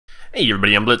Hey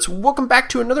everybody, I'm Blitz. Welcome back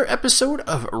to another episode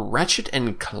of Ratchet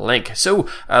and Clank. So,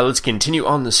 let's continue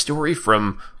on the story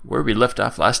from where we left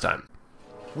off last time.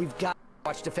 We've got to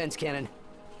watch defense cannon.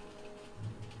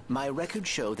 My records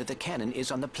show that the cannon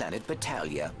is on the planet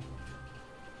Batalia.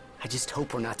 I just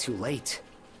hope we're not too late.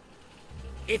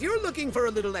 If you're looking for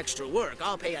a little extra work,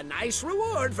 I'll pay a nice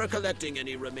reward for collecting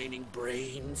any remaining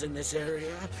brains in this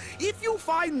area. If you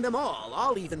find them all,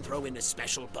 I'll even throw in a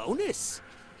special bonus.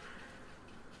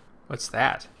 What's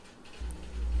that?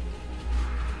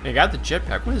 I got the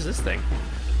jetpack. What is this thing?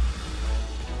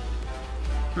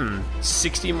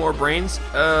 60 more brains?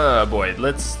 Boy,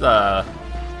 let's not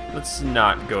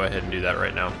go ahead and do that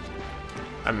right now.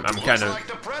 I'm kind of like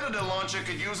the Predator launcher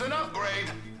could use an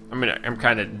upgrade. I'm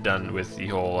kind of done with the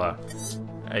whole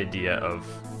idea of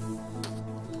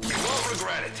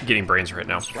getting brains right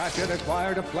now. Ratchet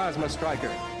acquired a plasma striker.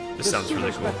 This sounds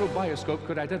really cool. The spectral bioscope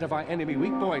could identify enemy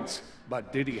weak points,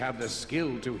 but did he have the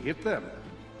skill to hit them?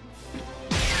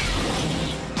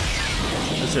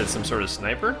 Is it some sort of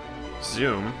sniper?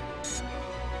 Zoom.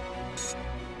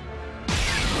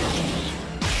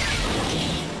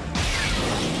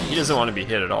 He doesn't want to be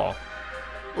hit at all.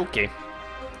 Okay.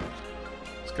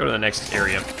 Let's go to the next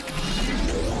area.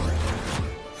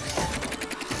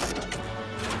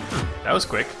 That was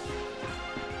quick.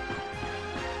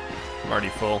 I'm already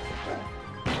full.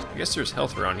 I guess there's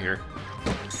health around here.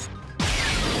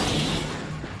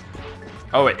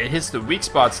 Oh, it hits the weak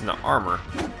spots in the armor.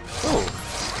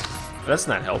 Oh, that's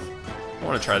not health. I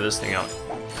want to try this thing out.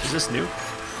 Is this new?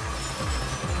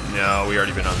 No, we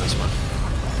already been on this one.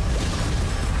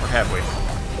 Or have we?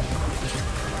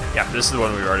 Yeah, this is the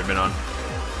one we've already been on.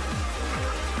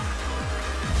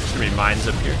 There's gonna be mines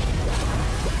up here.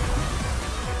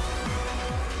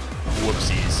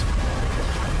 Whoopsies.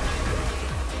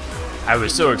 I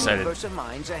was so excited. Some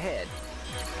mines ahead.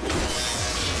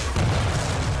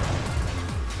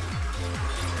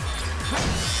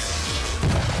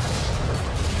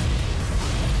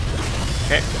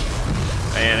 Okay.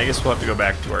 And I guess we'll have to go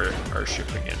back to our ship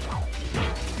again.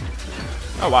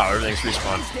 Oh wow, everything's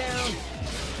respawned.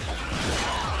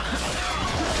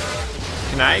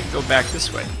 Can I go back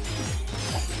this way?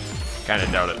 Kinda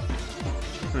doubt it.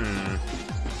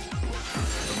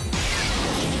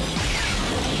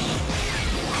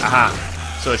 Aha!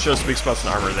 So it shows weak spots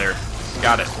and armor there.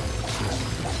 Got it.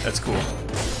 That's cool.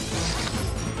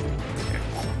 Okay.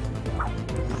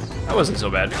 That wasn't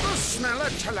so bad. Ever smell a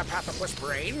telepathicus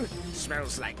brain?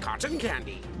 Smells like cotton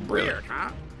candy. Really? Weird, huh?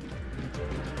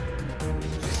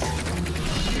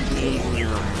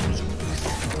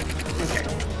 Okay.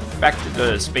 Back to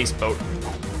the space boat.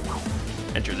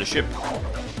 Enter the ship.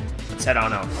 Let's head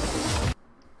on out.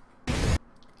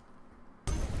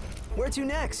 Where to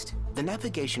next? The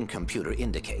navigation computer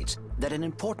indicates that an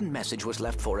important message was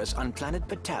left for us on planet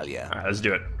Batalia. Alright, let's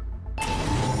do it.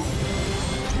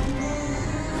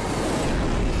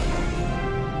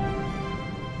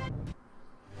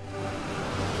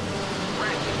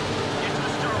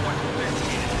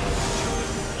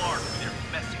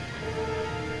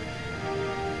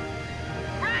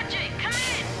 Ratchet, come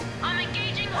in! I'm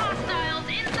engaging hostiles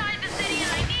inside the city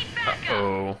and I need backup!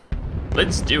 Uh-oh.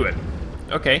 Let's do it.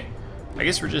 Okay. I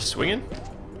guess we're just swinging?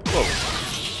 Whoa.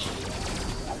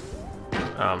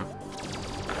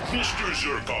 Mr.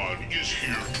 Zircon is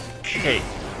here to kill. Hey.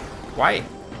 Why?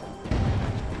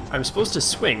 I'm supposed to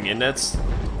swing, and that's...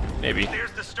 maybe.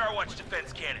 There's the Starwatch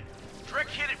defense cannon. Drek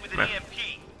hit it with an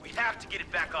EMP. We have to get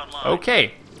it back online.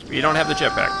 Okay. You don't have the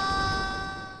jetpack.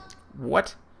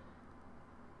 What?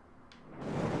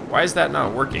 Why is that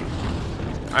not working?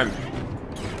 I'm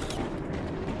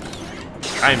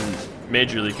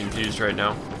majorly confused right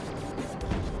now.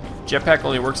 Jetpack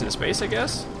only works in space, I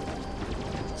guess?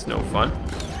 It's no fun.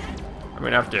 I'm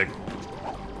gonna have to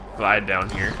glide down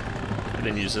here and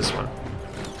then use this one.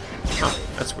 Huh,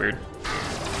 that's weird.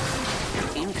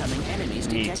 Incoming enemies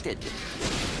detected.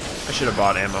 I should have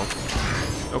bought ammo.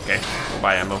 Okay, we'll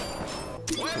buy ammo.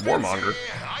 Warmonger.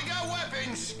 I got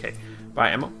weapons. Okay, buy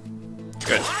ammo.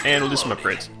 Good, and we'll do some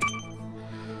upgrades.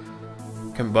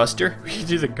 Combustor? We can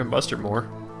do the combustor more.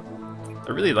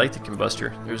 I really like the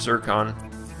combustor. There's Zircon.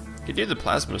 Could do the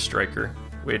plasma striker,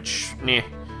 which, nah.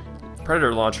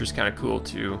 Predator launcher's kind of cool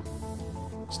too.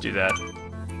 Let's do that.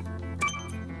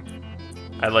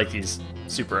 I like these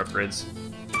super upgrades.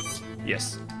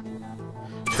 Yes.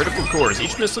 Critical cores.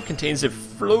 Each missile contains a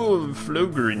flogrinium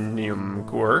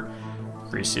core.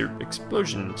 Increase your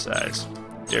explosion size.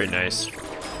 Very nice.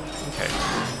 Okay.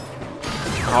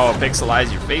 Oh,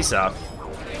 pixelize your face off.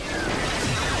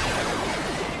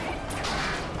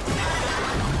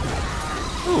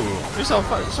 Ooh, there's all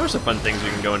sorts of fun things we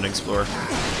can go and explore.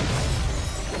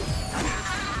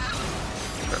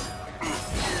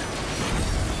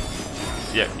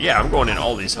 Yeah, I'm going in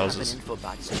all these houses.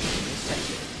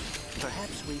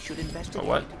 Perhaps we should investigate. Oh,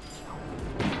 what?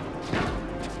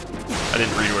 I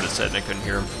didn't read what it said and I couldn't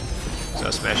hear him. So I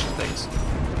was smashing things.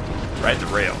 Ride the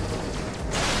rail.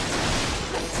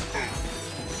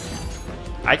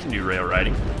 I can do rail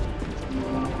riding.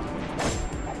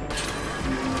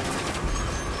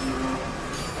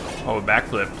 Oh, a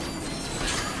backflip.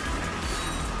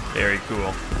 Very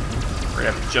cool. We're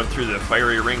gonna have to jump through the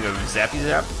fiery ring of Zappy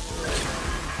Zap.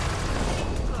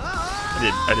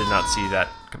 I did not see that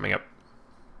coming up.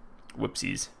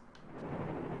 Whoopsies.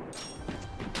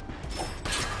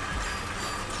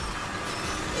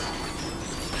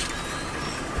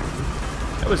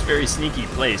 That was very sneaky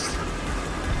placed.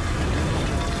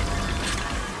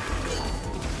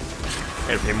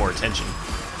 Gotta pay more attention.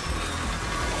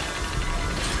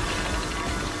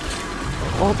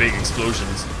 Oh, big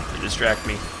explosions. They distract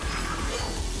me.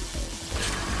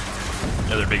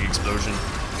 Another big explosion.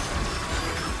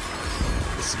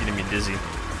 This is getting me dizzy.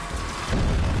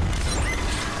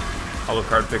 Hollow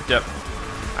card picked up.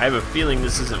 I have a feeling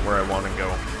this isn't where I want to go.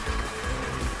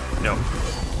 No.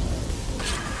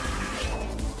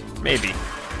 Maybe.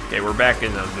 Okay, we're back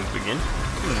in the loop again.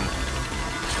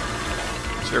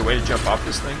 Is there a way to jump off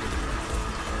this thing?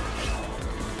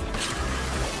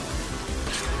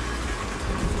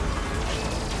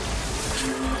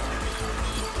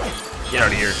 Get out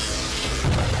of here.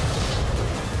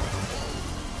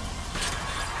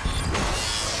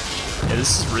 Yeah,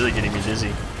 this is really getting me dizzy.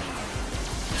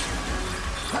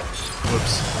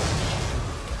 Whoops.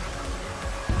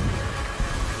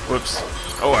 Whoops.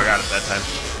 Oh, I got it that time.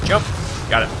 Jump.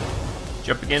 Got it.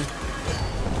 Jump again.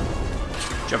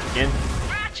 Jump again.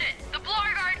 Ratchet, the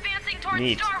Blarg are advancing towards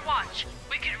Neat. Star Watch.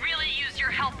 We could really use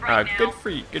your help right now. Good for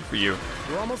you. Good for you.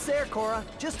 We're almost there, Cora.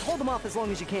 Just hold them off as long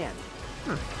as you can.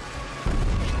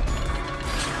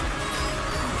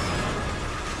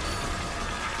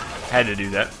 Had to do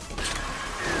that.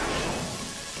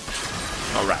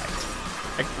 Alright.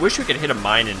 I wish we could hit a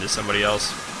mine into somebody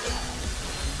else.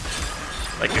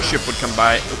 Like a ship would come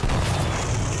by.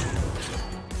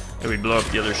 And we'd blow up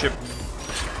the other ship.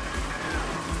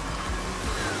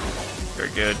 Very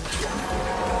good.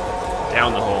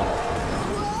 Down the hole.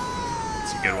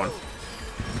 That's a good one.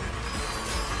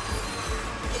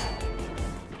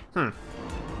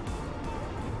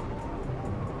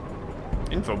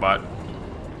 Infobot.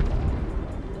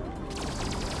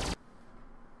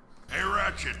 Hey,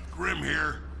 Ratchet, Grim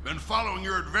here. Been following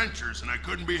your adventures, and I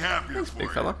couldn't be happier Thanks, for big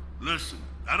you. fella. Listen,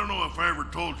 I don't know if I ever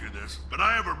told you this, but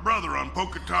I have a brother on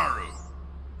Pocataru.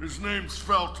 His name's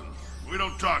Felton. We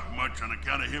don't talk much on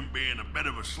account of him being a bit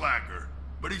of a slacker,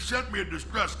 but he sent me a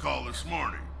distress call this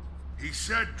morning. He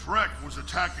said Drek was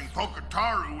attacking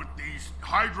Pocataru with these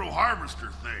hydro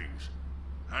harvester things.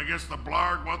 I guess the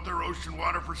Blarg want their ocean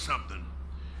water for something.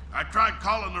 I tried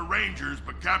calling the Rangers,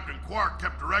 but Captain Qwark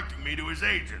kept directing me to his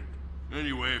agent.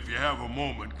 Anyway, if you have a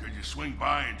moment, could you swing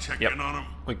by and check in on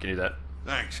him? We can do that.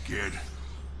 Thanks, kid.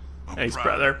 I'm Thanks, proud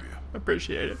brother. of you.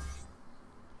 Appreciate it.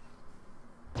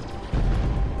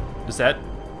 Is that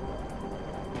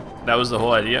was the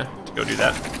whole idea? To go do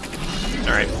that?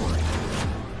 Alright.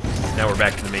 Now we're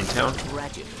back in the main town.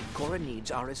 Ratchet, Cora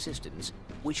needs our assistance.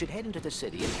 We should head into the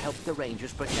city and help the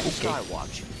Rangers protect Star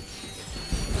Watch.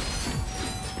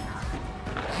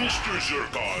 Mr.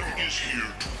 Zircon is here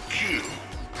to kill.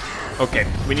 Okay,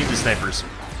 we need the snipers.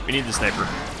 We need the sniper.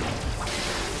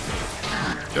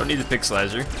 Don't need the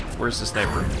pixelizer. Where's the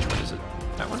sniper? Which one is it?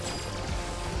 That one?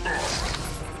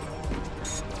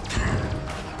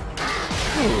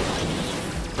 Ooh.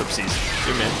 Whoopsies.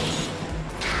 Zoom in.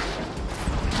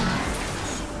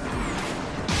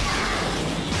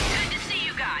 Good to see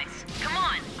you guys. Come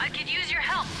on, I could use your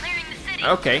help clearing the city.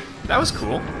 Okay, that was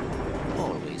cool.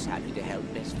 Always happy to help,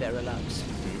 Miss Verilux.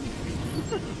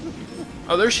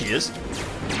 Oh, there she is.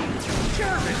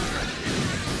 Chairman Drek.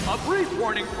 A brief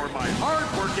warning for my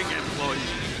hard-working employees.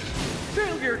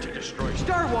 Failure to destroy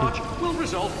Star Watch will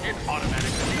result in automatic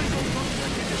dismissal from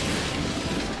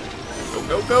recognition. Go,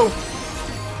 go, go.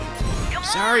 Come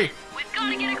Sorry. on, we've got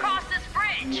to get across this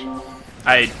bridge.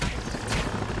 I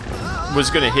was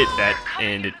gonna hit that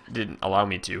and it didn't allow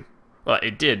me to. Well,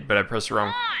 it did, but I pressed the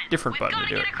wrong different button to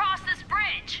do We've it. got to get across this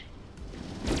bridge.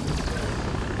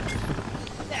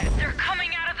 They're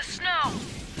coming out of the snow.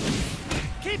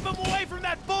 Keep them away from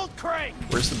that bolt crank!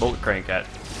 Where's the bolt crank at?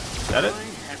 Is that it?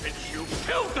 Haven't you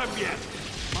killed them yet?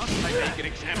 Must I make an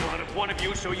example out of one of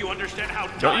you so you understand how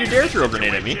Don't you dire dare the throw a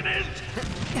grenade at me. situation is?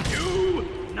 Do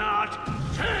not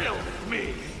tail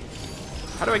me!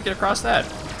 How do I get across that? I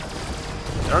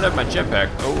don't have my jetpack.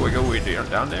 Oh, we go way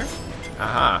down there.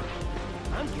 Aha.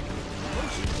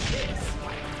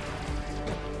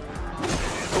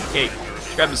 Okay,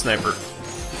 grab the sniper.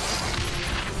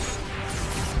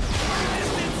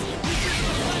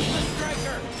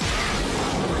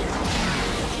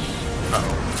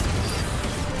 Uh-oh.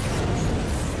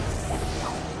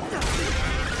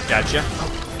 Gotcha.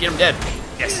 Get him dead.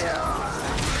 Yes.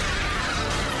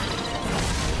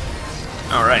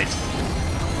 Alright.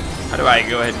 How do I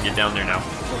go ahead and get down there now?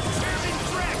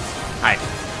 Hi.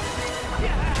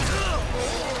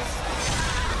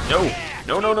 No.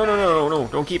 No, no, no, no, no, no.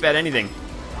 Don't keep at anything.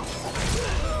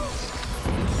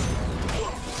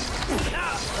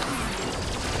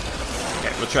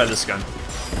 Okay, we'll try this gun.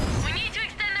 We need to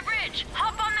extend the bridge.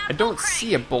 Hop on that I don't bolt crank.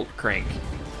 see a bolt crank.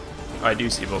 Oh, I do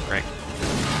see a bolt crank.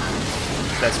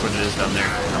 That's what it is down there.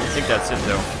 I don't think that's it,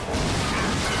 though.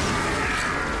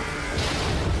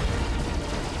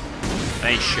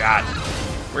 Nice shot.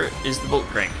 Where is the bolt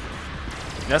crank?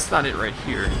 That's not it right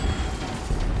here.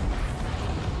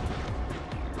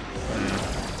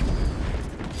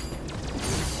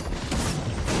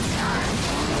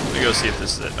 Let me go see if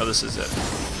this is it. Oh, this is it.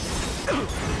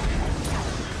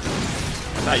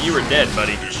 I thought you were dead,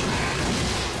 buddy. You're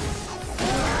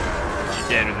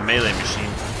dead with a melee machine.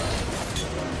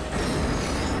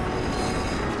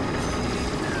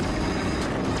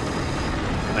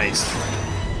 Nice.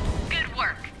 Good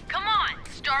work. Come on.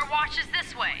 Star Watch is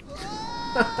this way.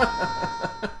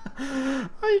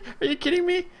 Are you kidding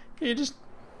me? Can you just...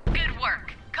 Good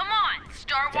work. Come on.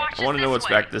 Star Watch is this way. I want to know what's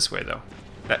back this way, though.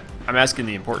 I'm asking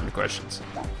the important questions,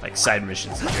 like side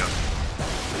missions and junk.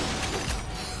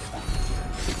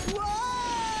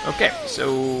 Okay,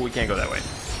 so we can't go that way.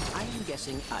 I am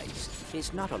guessing ice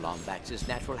is not a Lombax's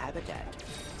natural habitat.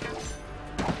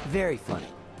 Very funny.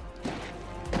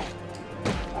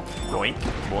 Boink,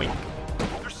 boink.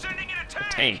 They're sending in a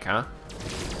tank! Tank, huh?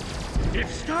 If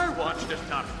Star Watch does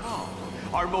not fall,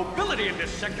 our mobility in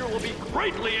this sector will be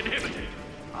greatly inhibited.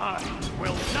 I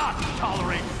will not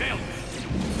tolerate failure.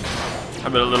 How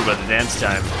about a little bit of dance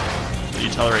time? Do you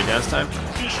tolerate dance time?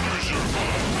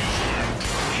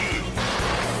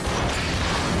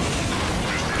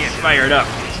 Get fired up.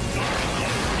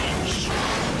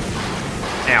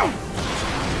 Ow.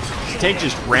 The tank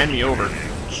just ran me over.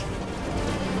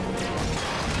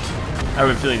 I have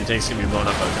a feeling the tank's gonna be blown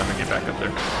up by the time I get back up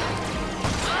there.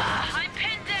 I'm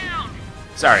pinned down.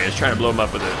 Sorry, I was trying to blow him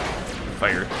up with a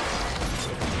fire.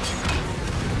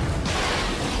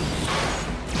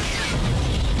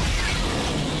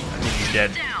 I think he's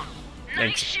dead. Down. Nice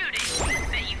Thanks. shooting.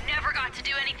 Bet you never got to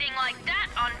do anything like that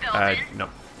on Belden. No.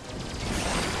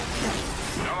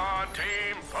 Come on,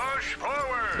 team, push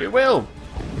forward. We will.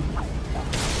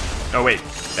 Oh wait,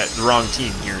 that's the wrong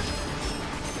team here.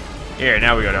 Here,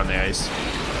 now we go down the ice.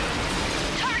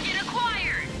 Target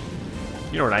acquired.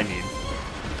 You know what I need?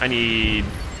 I need...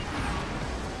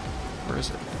 Where is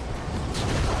it?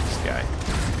 This guy.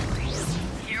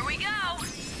 Here we go.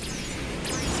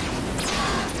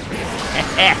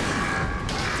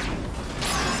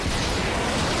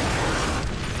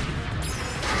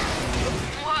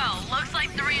 Well, looks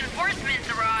like the reinforcements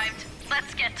arrived.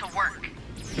 Let's get to work.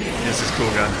 This is a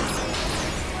cool gun.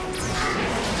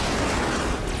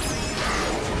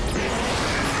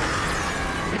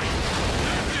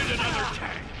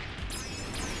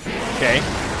 Okay.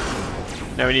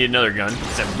 Now we need another gun,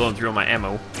 because I'm blowing through all my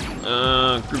ammo.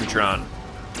 Groovatron.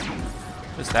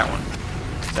 What's that one?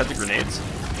 Is that the grenades?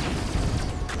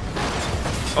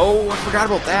 Oh, I forgot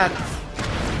about that.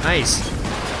 Nice.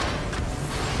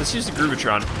 Let's use the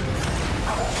Groovatron.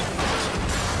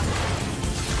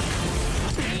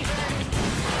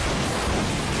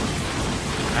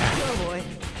 Oh boy.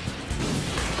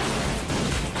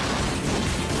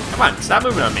 Come on, stop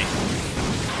moving on me.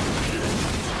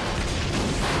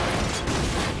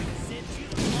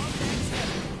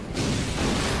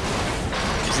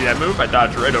 You see that move? I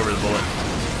dodged right over the bullet.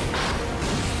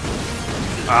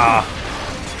 Ah,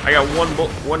 I got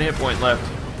one hit point left.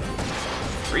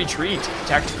 Retreat.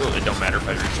 Tactical. It don't matter if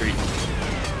I retreat.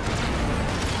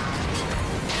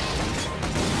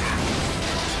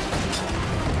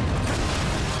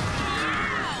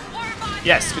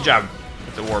 Yes, good job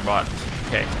with the warbot.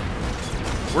 Okay.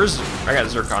 Where's... I got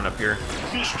Zircon up here.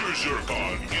 Mr.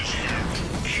 Zircon is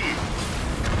here.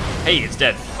 Hey, it's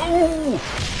dead. Oh!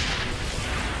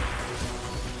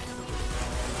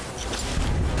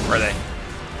 Where are they?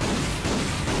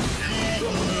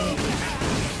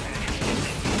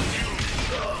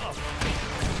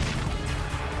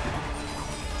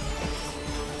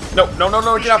 No, no, no,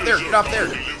 no, get off there, get off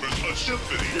there.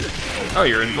 Oh,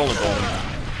 you're invulnerable.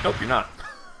 Nope, you're not.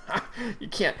 You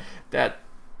can't, that...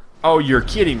 Oh, you're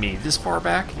kidding me. This far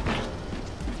back?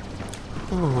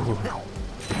 Ooh.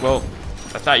 Well,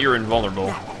 I thought you were invulnerable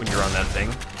when you were on that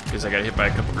thing, because I got hit by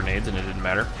a couple grenades and it didn't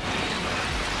matter.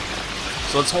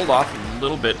 So let's hold off a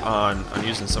little bit on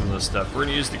using some of this stuff. We're going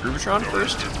to use the Groovatron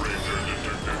first.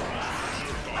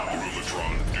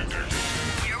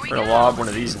 We're going to lob one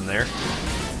of these in there.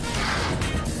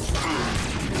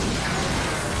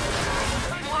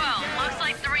 Well, looks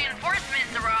like the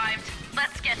reinforcements arrived.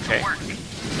 Let's get to work.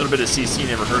 A little bit of CC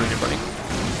never hurt anybody.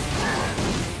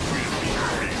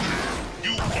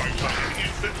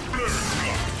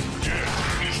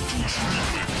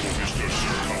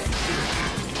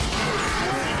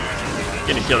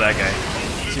 Gonna kill that guy.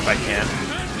 See if I can.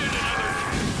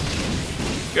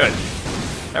 Good.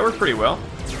 That worked pretty well.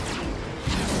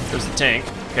 There's the tank.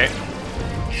 Okay.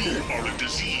 You are a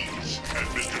disease, and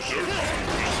Mr. Zurkon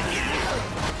is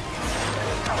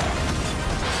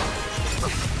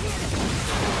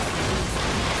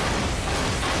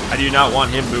I do not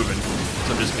want him moving,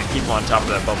 so I'm just gonna keep him on top of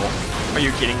that bubble. Are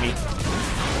you kidding me?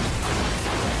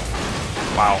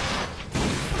 Wow.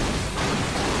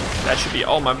 That should be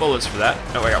all my bullets for that.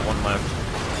 Oh, I got one left.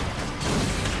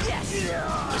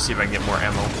 Let's see if I can get more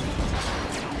ammo.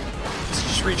 Let's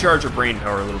just recharge our brain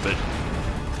power a little bit.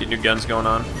 Get new guns going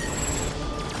on.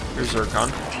 Here's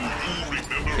Zurkon.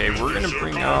 Okay, we're gonna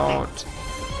bring out...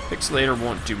 Pixelator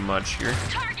won't do much here.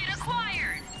 Target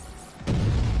acquired.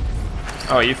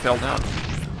 Oh, you fell down.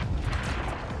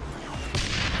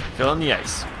 Fell in the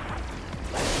ice.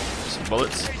 Some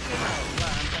bullets.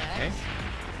 Okay.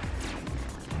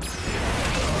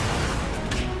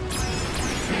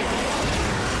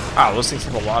 Wow, those things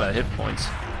have a lot of hit points.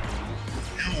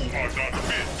 You are not fit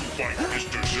to fight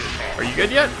Mr. Zurkon. Are you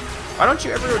good yet? Why don't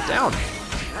you ever go down?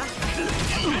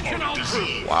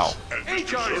 Wow.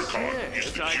 HR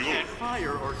says I can't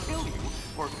fire or kill you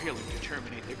for failing to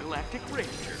terminate the Galactic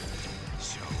Ranger.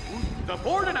 So, the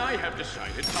board and I have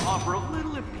decided to offer a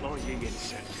little employee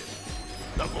incentive.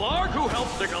 The Blarg who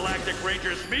helps the Galactic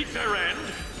Rangers meet their end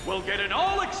will get an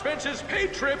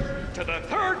all-expenses-paid trip to the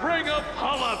third ring of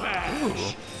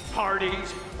Halabash.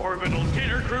 Parties, orbital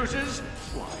dinner cruises.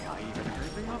 Why, I even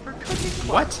heard they offer cooking classes.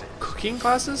 What? Cooking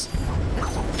classes?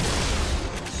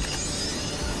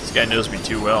 This guy knows me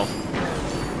too well.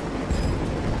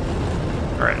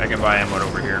 Alright, I can buy ammo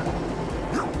over here.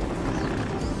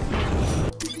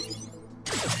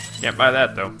 Can't buy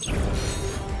that though.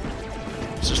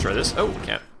 Let's just try this. Oh, we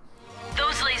can't.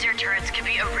 Those laser turrets could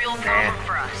be a real problem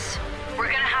for us.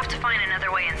 We're gonna have to find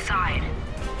another way inside.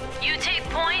 You take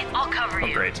point, I'll cover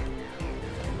you. Oh, great.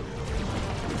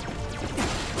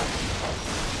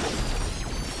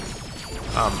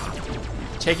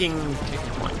 Taking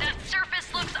point. That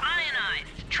surface looks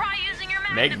ionized. Try using your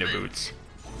Magna boots.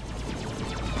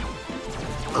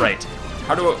 Right.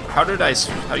 How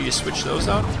do you switch those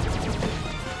out?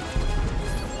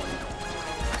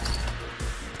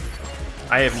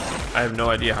 I have no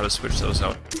idea how to switch those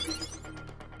out.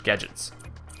 Gadgets.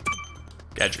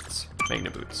 Gadgets.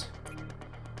 Magna boots.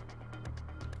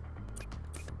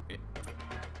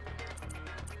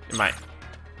 Am I?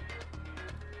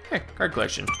 Hey, card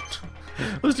collection.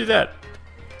 Let's do that.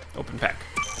 Open pack.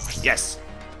 Yes.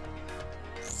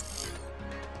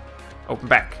 Open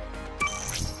pack.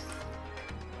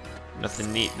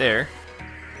 Nothing neat there.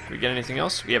 Do we get anything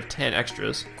else? We have 10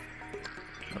 extras.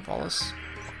 Navalis.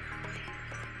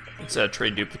 Let's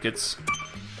trade duplicates.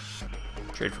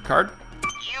 Trade for card.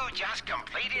 You just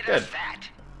completed Good. a set.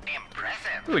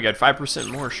 Impressive. Ooh, we got 5%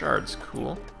 more shards.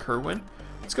 Cool. Kerwin.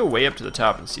 Let's go way up to the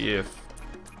top and see if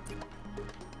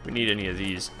we need any of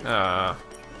these. Got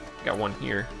one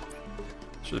here.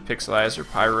 So the Pixelizer,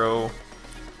 Pyro,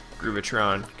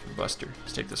 Groovatron, Combustor.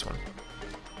 Let's take this one.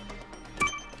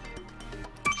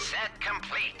 Set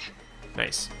complete.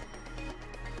 Nice.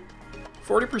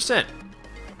 40%.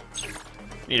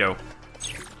 Neato.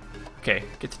 Okay,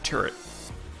 get the turret.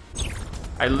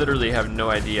 I literally have no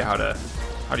idea how to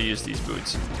use these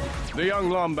boots. The young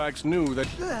Lombax knew that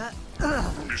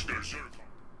Mr. Zurkon.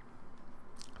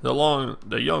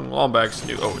 The young Lombax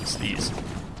knew. Oh, it's these.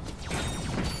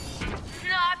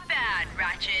 Not bad,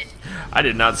 Ratchet. I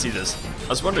did not see this. I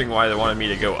was wondering why they wanted me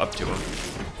to go up to him.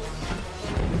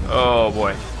 Oh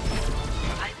boy.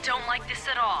 I don't like this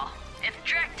at all. If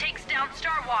Drek takes down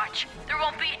Star Watch, there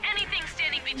won't be anything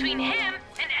standing between him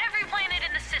and every planet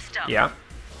in the system. Yeah.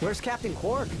 Where's Captain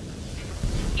Qwark?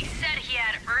 He said he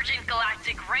had urgent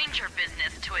Galactic Ranger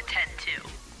business to attend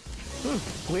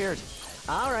to. Weird.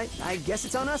 All right, I guess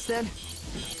it's on us then.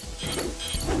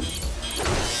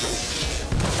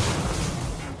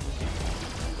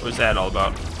 What was that all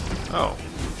about? Oh,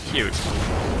 cute.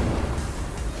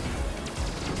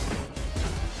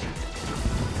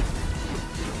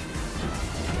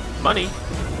 Money.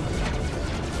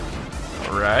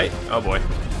 Alright. Oh boy.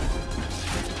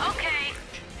 Okay,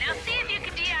 now see if you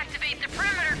can deactivate the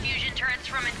perimeter fusion turrets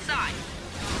from inside.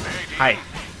 Hi.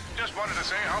 Just wanted to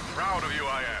say how proud of you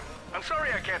I am. I'm sorry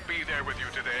I can't be there with you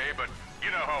today, but you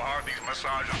know how hard these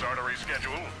massages are to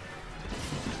reschedule.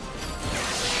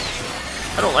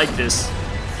 I don't like this.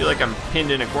 I feel like I'm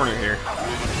pinned in a corner here.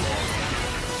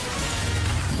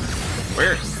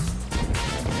 Where?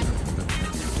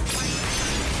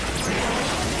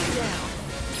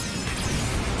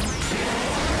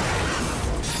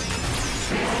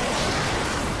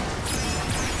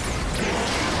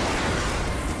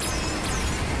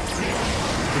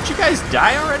 Did you guys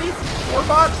die already?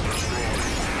 Warbot?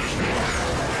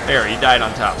 There, he died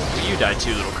on top. But you died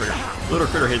too, little critter. Little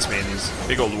critter hits me and these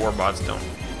big old warbots don't.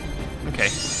 Okay.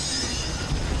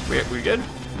 We good?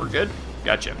 We're good?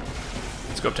 Gotcha.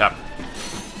 Let's go up top.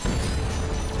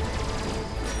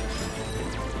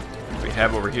 What do we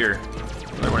have over here?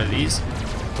 Another one of these?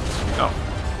 Oh.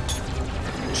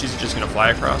 She's just gonna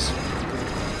fly across.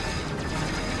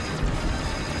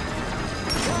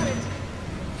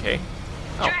 Okay.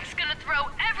 Oh. Drek's gonna throw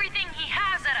everything he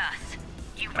has at us.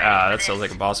 You ready Ah, for that this? sounds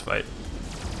like a boss fight.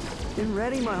 Been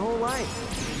ready my whole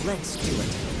life. Let's do it.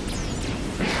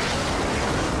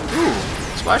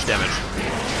 Ooh, splash damage.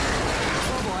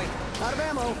 Oh boy, out of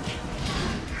ammo.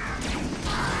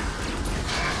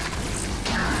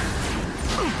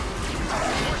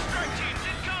 More strike teams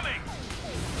incoming!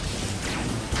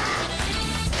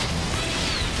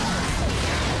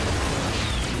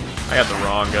 I got the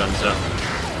wrong guns up.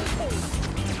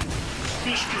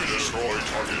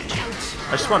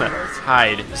 I just want to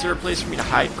hide. Is there a place for me to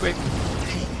hide quick?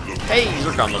 Hey,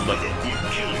 Zircon leveled up.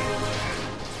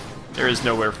 There is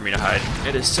nowhere for me to hide.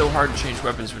 It is so hard to change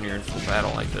weapons when you're in full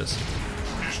battle like this.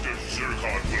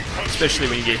 Especially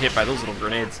when you get hit by those little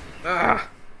grenades. Ah.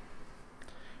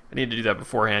 I need to do that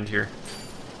beforehand here.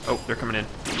 Oh, they're coming in.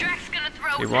 Drek's gonna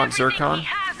throw They want everything Zircon. he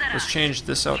has at Let's us. change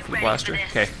this out You for the ready blaster. for this?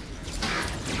 Okay.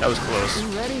 That was close.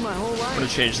 Been ready my whole I'm life. gonna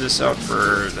change this out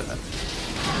for that.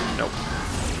 Nope.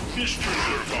 Mr.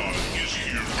 Zircon is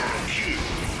here for a kill.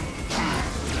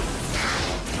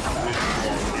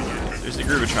 There's the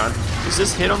Groovitron. Does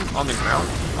this hit him on the ground?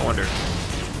 I wonder.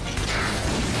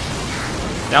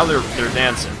 Now they're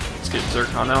dancing. Let's get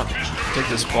Zircon out. Take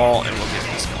this ball and we'll get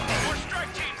this going. More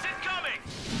strike teams incoming!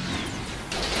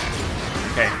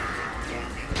 Okay.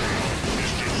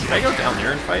 Can I go down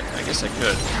there and fight? I guess I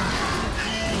could.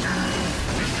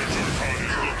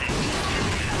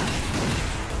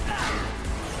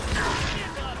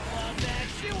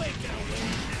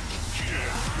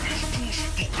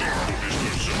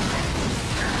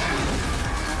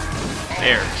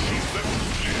 There.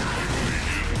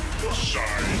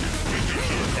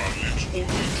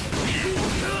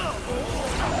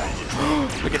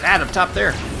 Look at that up top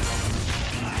there.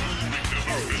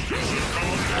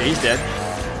 Yeah, he's dead.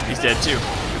 He's dead too.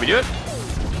 Did we do it?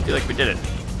 I feel like we did it.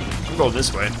 I'm going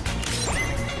this way. Let's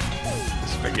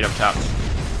see if I can get up top.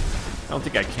 I don't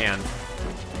think I can.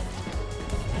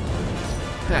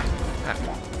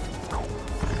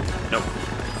 Nope.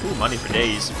 Ooh, money for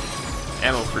days.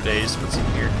 Ammo for days. What's in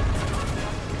here?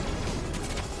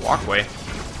 Walkway.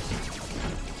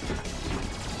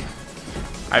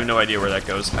 I have no idea where that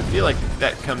goes. I feel like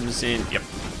that comes in. Yep.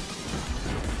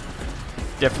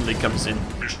 Definitely comes in.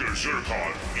 Mr.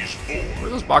 Zircon is born. Where are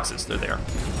those boxes? There they are.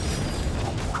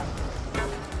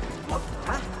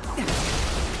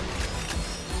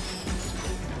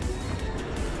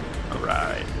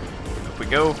 Alright. Up we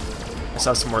go. I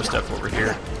saw some more stuff over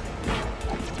here.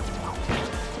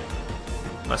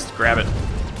 Must grab it.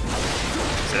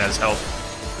 'Cause it has health.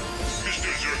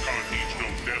 Mr. Zircon needs no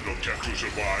death object to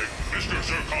survive. Mr.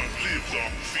 Zircon lives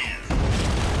on fear.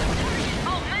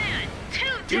 Oh man,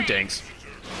 Two tanks.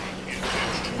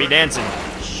 Be dancing.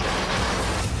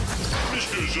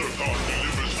 Mr. Zircon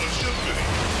delivers a symphony.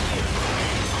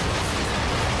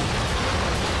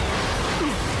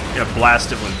 Gonna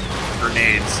blast him with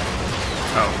grenades.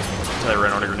 Oh, until I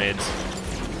ran out of grenades.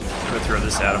 I'm gonna throw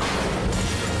this at him.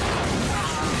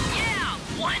 Yeah,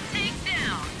 one take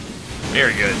down.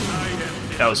 Very good.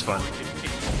 That was fun.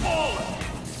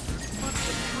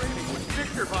 Training with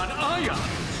Victor Von Ion,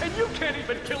 and you can't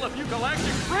even kill a few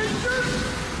galactic rangers?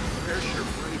 Where's your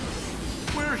bravery?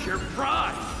 Where's your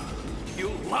pride? You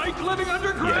like living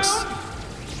underground? Yes.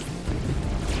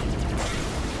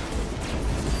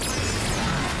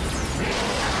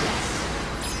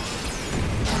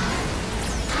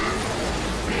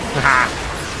 Haha.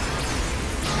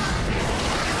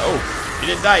 Oh, he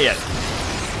didn't die yet.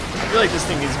 I feel like this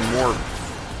thing needs more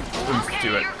oomph Okay,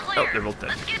 to it. you're Oh, clear. they're both dead.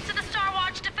 Let's get to the Star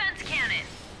Watch defense cannon.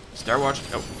 Star Watch.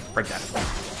 Oh, break that.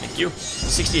 Thank you.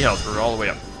 60 health. We're all the way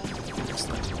up.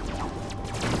 Excellent.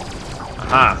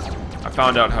 Aha! I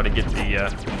found out how to get the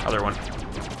other one.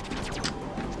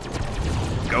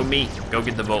 Go me. Go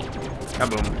get the bolt.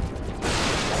 Kaboom.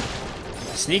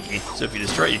 Sneaky. So if you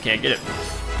destroy it, you can't get it.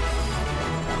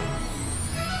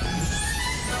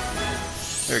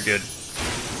 Very good.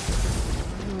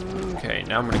 Okay,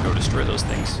 now I'm gonna go destroy those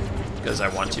things because I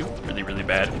want to, really, really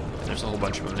bad. There's a whole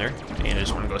bunch of them there, and I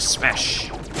just want to go smash.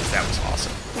 That was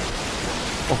awesome.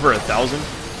 Over 1,000.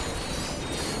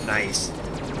 Nice.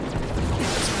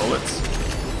 That's bullets.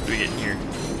 What do we get in here?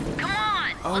 Come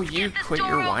on! Oh, you quit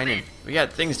your whining. We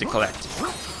got things to collect.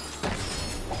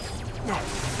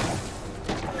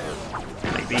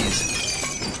 Like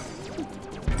these.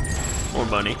 More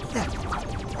money.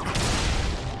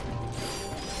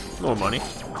 More money.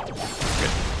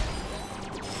 Good.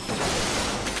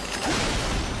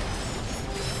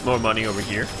 More money over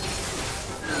here.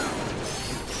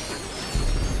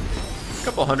 A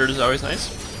couple hundred is always nice.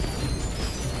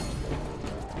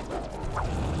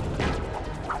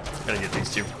 Gotta get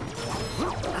these two.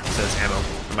 It says ammo.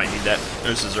 I might need that.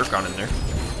 There's a zircon in there.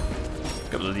 A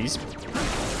couple of these.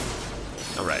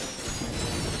 Alright.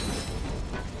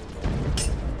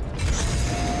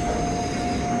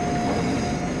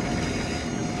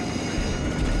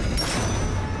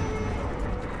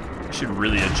 I should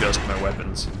really adjust my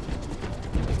weapons.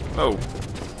 Oh.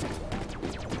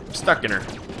 I'm stuck in her.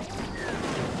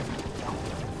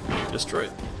 Destroy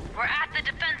it. We're at the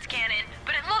defense cannon,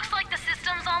 but it looks like the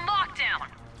system's on lockdown.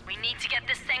 We need to get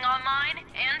this thing online,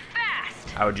 and fast.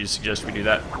 How would you suggest we do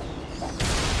that?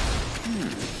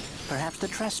 Perhaps the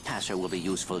trespasser will be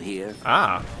useful here.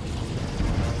 Ah.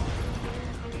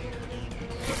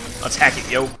 Let's hack it,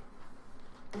 yo.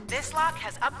 This lock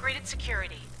has upgraded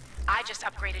security. I just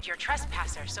upgraded your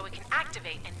trespasser so it can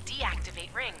activate and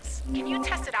deactivate rings. Can you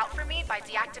test it out for me by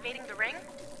deactivating the ring?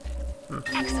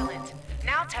 Excellent.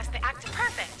 Now test the active.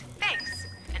 Perfect. Thanks.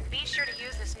 And be sure to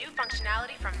use this new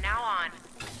functionality from now on.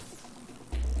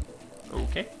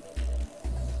 Okay.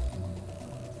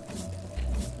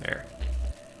 There.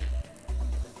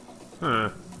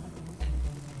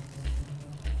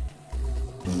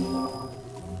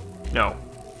 No.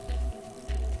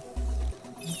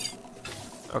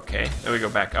 Okay, then we go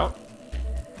back out.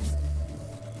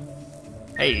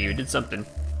 Hey, you did something.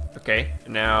 Okay,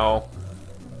 now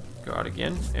go out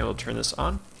again, and we'll turn this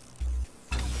on.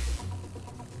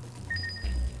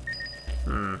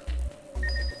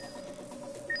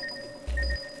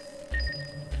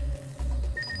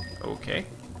 Okay.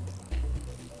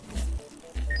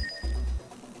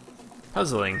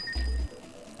 Puzzling.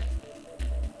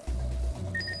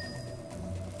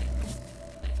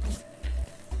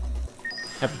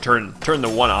 Have to turn the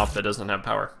one off that doesn't have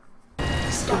power.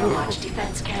 Starwatch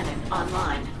defense cannon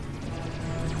online.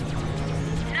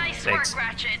 Nice Thanks. work,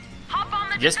 Ratchet. Hop on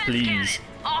the Yes, defense please.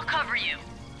 cannon. I'll cover you.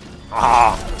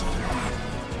 Ah.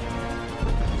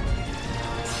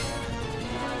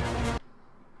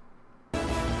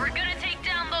 We're gonna take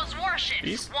down those warships,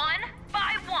 These? one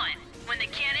by one. When the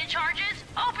cannon charges,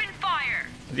 open fire.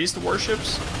 Are these the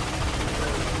warships?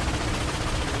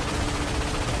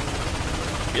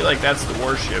 I feel like that's the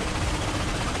warship.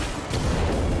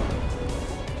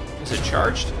 Is it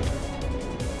charged?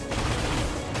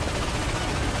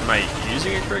 Am I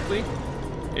using it correctly?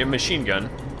 A machine gun.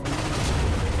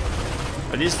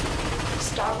 Are these?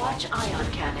 Starwatch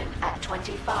ion cannon at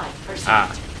 25%.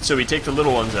 Ah, so we take the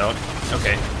little ones out.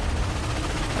 Okay.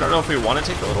 I don't know if we want to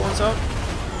take the little ones out.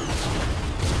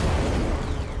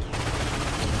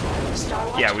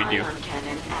 Starwatch Yeah, we do. ion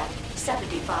cannon at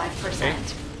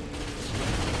 75%.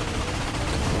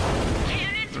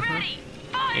 Cannon's ready.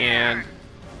 Fire. And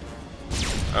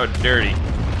oh, dirty.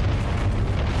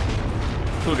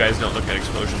 Cool guys don't look at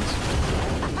explosions.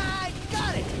 I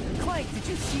got it! Clank, did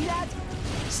you see that?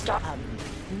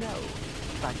 No.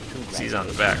 But He's on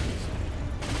the back.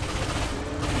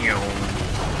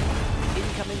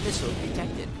 incoming missile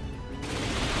detected.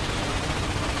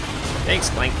 Thanks,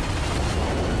 Clank.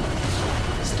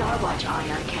 Starwatch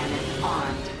ion cannon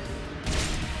armed.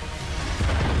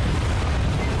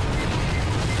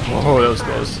 Oh, that was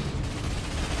close.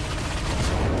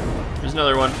 There's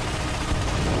another one.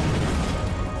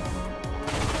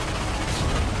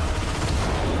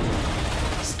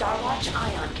 Starwatch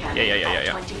ion cannon Yeah. at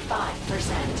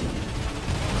 25%.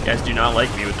 You guys do not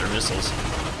like me with their missiles.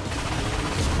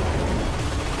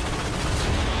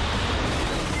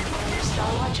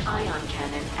 Starwatch ion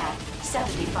cannon at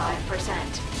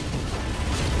 75%.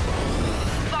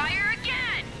 Fire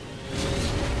again.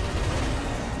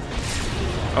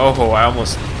 Oh, I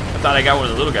thought I got one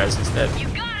of the little guys instead. You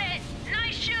got it.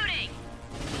 Nice shooting.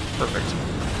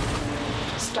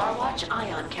 Launch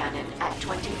ion cannon at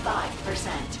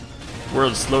 25%.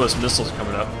 World's slowest missiles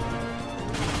coming up.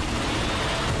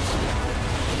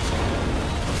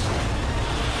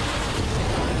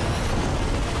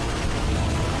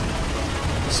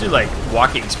 Let's do like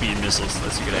walking speed missiles.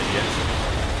 That's a good idea.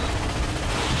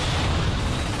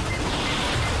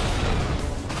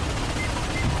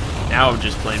 Now I'm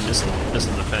just playing missile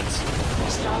defense.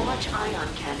 Starwatch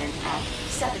ion cannon at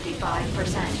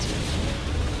 75%.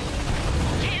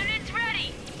 Cannons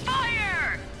ready!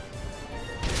 Fire!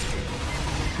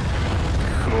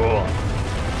 Cool.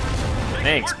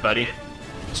 Thanks, buddy.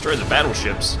 Destroy the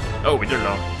battleships. Oh, we did it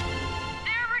all.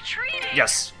 They're retreating!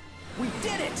 Yes. We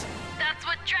did it! That's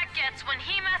what Drek gets when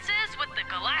he messes with the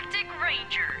Galactic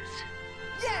Rangers.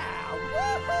 Yeah!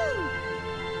 Woohoo!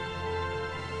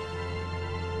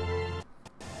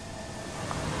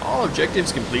 All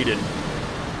objectives completed.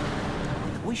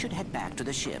 We should head back to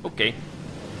the ship. Okay.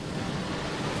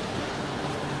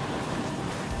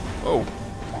 Oh.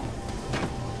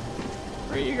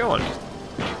 Where are you going?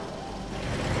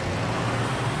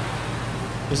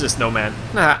 Who's this snowman?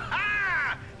 Nah.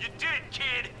 Ah! You did it,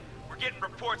 kid! We're getting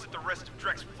reports that the rest of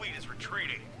Drek's fleet is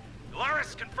retreating.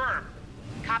 Laris, confirm.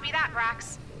 Copy that,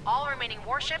 Brax. All remaining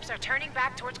warships are turning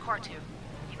back towards Qwark.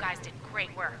 You guys did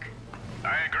great work.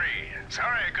 I agree.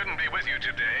 Sorry I couldn't be with you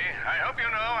today. I hope you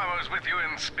know I was with you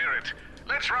in spirit.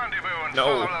 Let's rendezvous and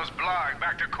follow those blag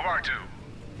back to Qwark.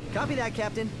 Copy that,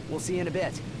 Captain. We'll see you in a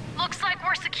bit. Looks like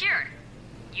we're secure.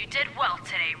 You did well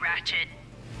today, Ratchet.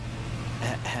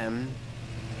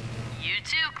 You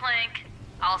too, Clank.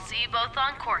 I'll see you both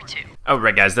on Qwark.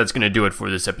 Alright guys, that's gonna do it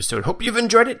for this episode. Hope you've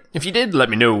enjoyed it. If you did, let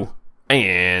me know.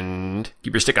 And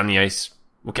keep your stick on the ice.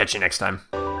 We'll catch you next time.